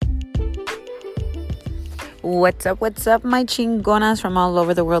What's up, my chingonas from all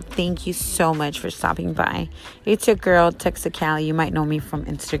over the world? Thank you so much for stopping by. It's your girl, Texa Cali. You might know me from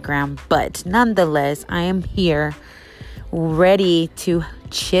Instagram, but nonetheless, I am here ready to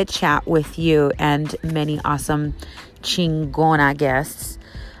chit chat with you and many awesome chingona guests.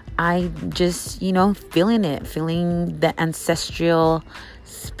 I just, feeling the ancestral,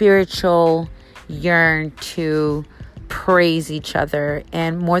 spiritual yearn to praise each other,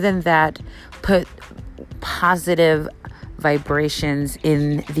 and more than that, put positive vibrations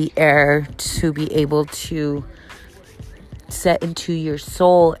in the air to be able to set into your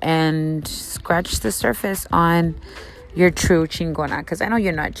soul and scratch the surface on your true chingona. Because I know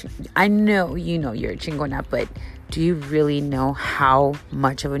you're not, I know you know you're a chingona, but do you really know how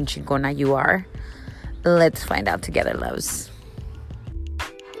much of a chingona you are? Let's find out together, loves.